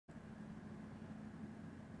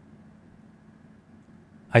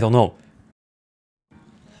I don't know.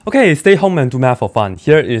 Okay, stay home and do math for fun.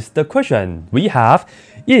 Here is the question. We have,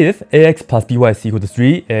 if ax plus by is equal to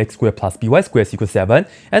 3, ax squared plus by squared is equal to 7,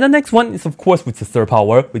 and the next one is of course with the third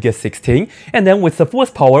power, we get 16, and then with the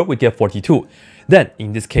fourth power, we get 42. Then,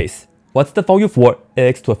 in this case, what's the value for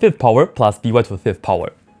ax to a fifth power plus by to a fifth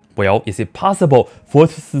power? Well, is it possible for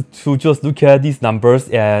us to just look at these numbers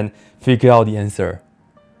and figure out the answer?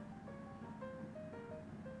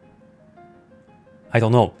 I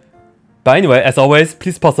don't know. But anyway, as always,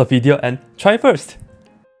 please pause the video and try it first.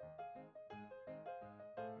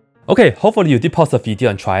 Okay, hopefully you did pause the video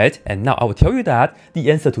and try it, and now I will tell you that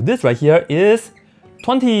the answer to this right here is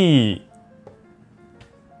 20.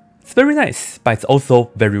 It's very nice, but it's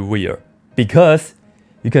also very weird, because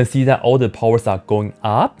you can see that all the powers are going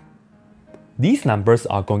up. These numbers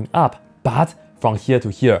are going up, but from here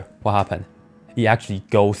to here, what happened? It actually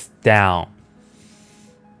goes down.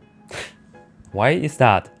 Why is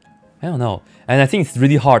that? I don't know. And I think it's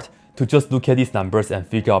really hard to just look at these numbers and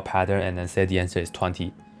figure out a pattern and then say the answer is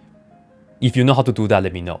 20. If you know how to do that,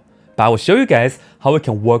 let me know. But I will show you guys how we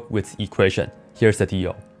can work with equation. Here's the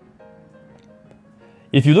deal.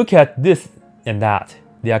 If you look at this and that,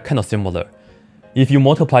 they are kind of similar. If you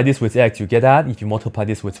multiply this with x, you get that. If you multiply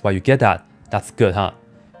this with y, you get that. That's good, huh?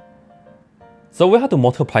 So we have to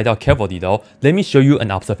multiply that carefully though. Let me show you an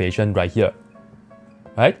observation right here.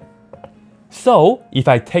 Right? So if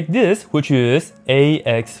I take this, which is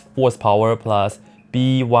ax fourth power plus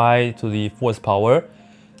by to the fourth power,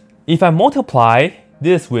 if I multiply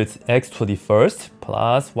this with x to the first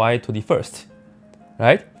plus y to the first,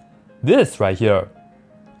 right? This right here,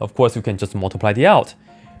 of course, you can just multiply it out.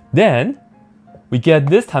 Then we get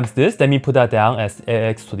this times this. Let me put that down as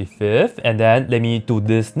ax to the fifth, and then let me do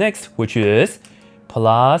this next, which is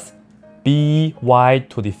plus by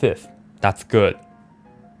to the fifth. That's good.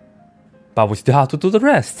 But we still have to do the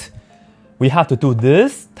rest. We have to do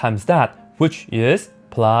this times that, which is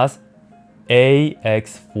plus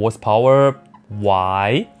ax fourth power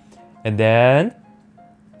y, and then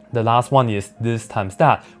the last one is this times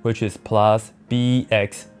that, which is plus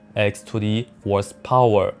bx x to the fourth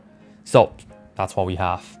power. So that's what we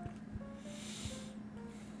have.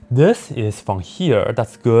 This is from here.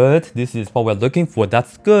 That's good. This is what we're looking for.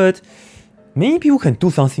 That's good. Maybe we can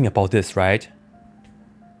do something about this, right?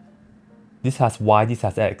 This has y, this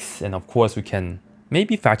has x, and of course we can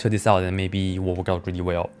maybe factor this out and maybe it will work out really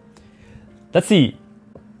well. Let's see.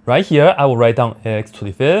 Right here, I will write down x to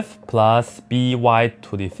the fifth plus by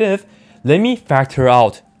to the fifth. Let me factor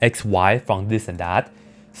out xy from this and that.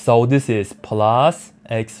 So this is plus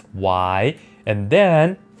xy, and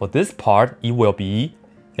then for this part, it will be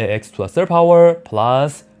ax to the third power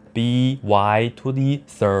plus by to the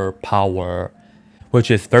third power, which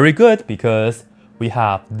is very good because we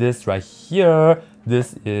have this right here,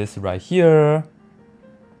 this is right here.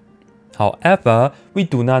 However, we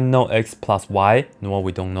do not know x plus y, nor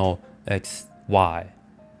we don't know xy.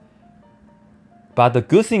 But the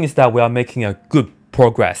good thing is that we are making a good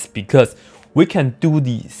progress because we can do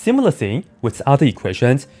the similar thing with other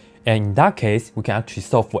equations, and in that case, we can actually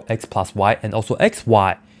solve for x plus y and also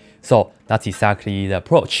xy. So that's exactly the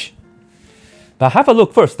approach. But have a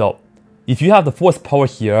look first though. If you have the fourth power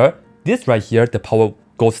here, this right here, the power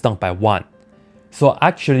goes down by 1. So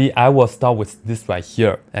actually, I will start with this right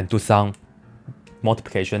here and do some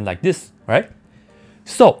multiplication like this, right?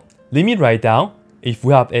 So let me write down, if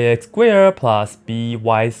we have ax squared plus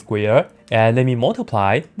by squared, and let me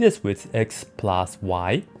multiply this with x plus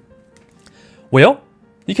y. Well,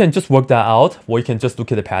 you can just work that out, or you can just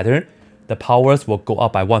look at the pattern. The powers will go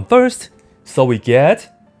up by 1 first. So we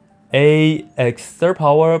get ax third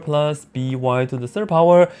power plus by to the third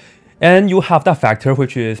power. And you have that factor,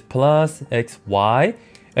 which is plus xy,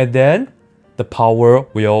 and then the power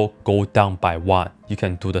will go down by 1. You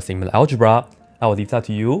can do the same algebra. I will leave that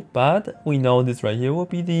to you, but we know this right here will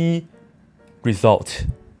be the result.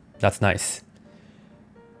 That's nice.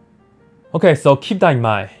 Okay, so keep that in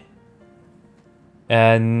mind.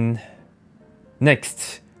 And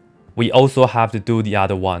next, we also have to do the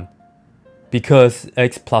other one. Because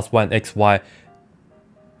x plus 1, xy,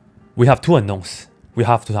 we have two unknowns. We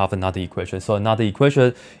have to have another equation. So another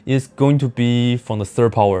equation is going to be from the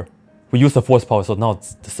third power. We use the fourth power, so now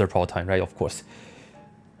it's the third power time, right? Of course.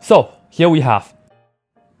 So here we have.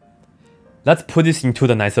 Let's put this into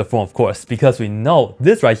the nicer form, of course, because we know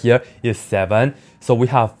this right here is 7. So we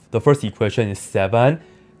have the first equation is 7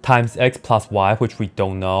 times x plus y, which we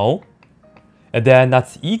don't know. And then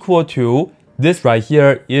that's equal to, this right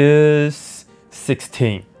here is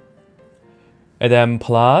 16. And then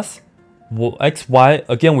plus xy,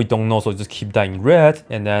 again we don't know, so just keep that in red,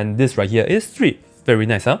 and then this right here is 3. very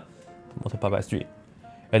nice, huh? Multiply by 3.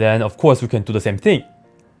 And then, of course, we can do the same thing.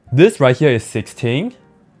 This right here is 16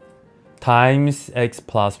 times x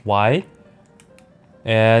plus y.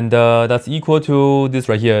 And that's equal to, this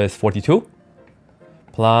right here is 42.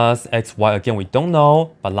 Plus xy, again, we don't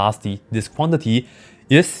know. But lastly, this quantity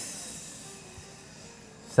is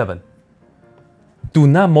 7. Do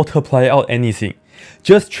not multiply out anything.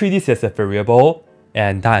 Just treat this as a variable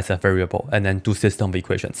and that as a variable. And then do system of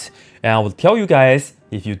equations. And I will tell you guys,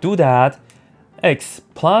 if you do that, x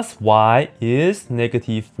plus y is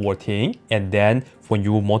negative 14. And then when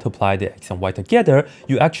you multiply the x and y together,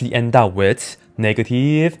 you actually end up with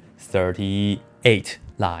negative 38,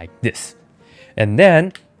 like this. And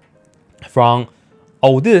then from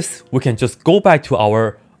all this, we can just go back to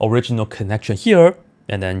our original connection here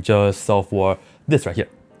and then just solve for this right here.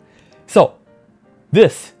 So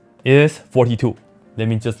this is 42. Let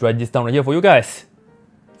me just write this down right here for you guys.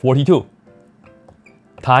 42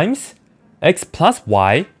 times x plus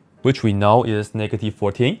y, which we know is negative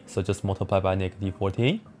 14. So just multiply by negative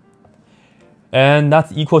 14. And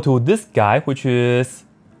that's equal to this guy, which is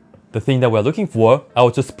the thing that we're looking for. I'll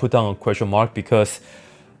just put down a question mark because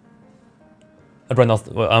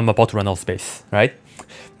I'm about to run out of space, right?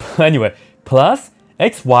 But anyway, plus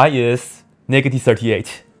xy is negative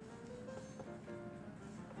 38.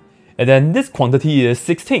 And then this quantity is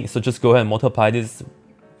 16. So just go ahead and multiply this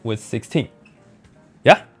with 16.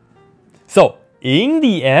 Yeah? So in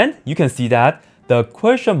the end, you can see that the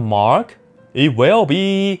question mark, it will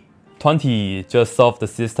be 20. Just solve the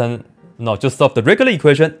system. No, just solve the regular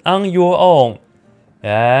equation on your own.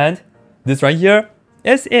 And this right here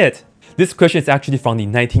is it. This question is actually from the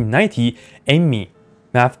 1990 AIME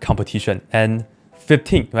math competition. And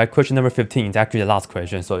 15, right? Question number 15 is actually the last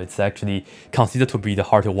question. So it's actually considered to be the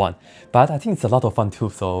harder one. But I think it's a lot of fun too.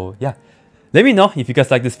 So yeah, let me know if you guys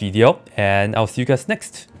like this video. And I'll see you guys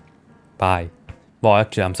next. Bye. Well,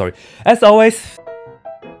 actually, I'm sorry. As always,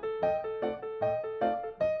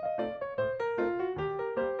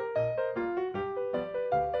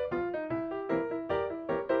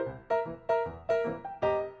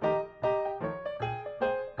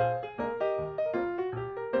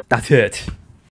 that's it.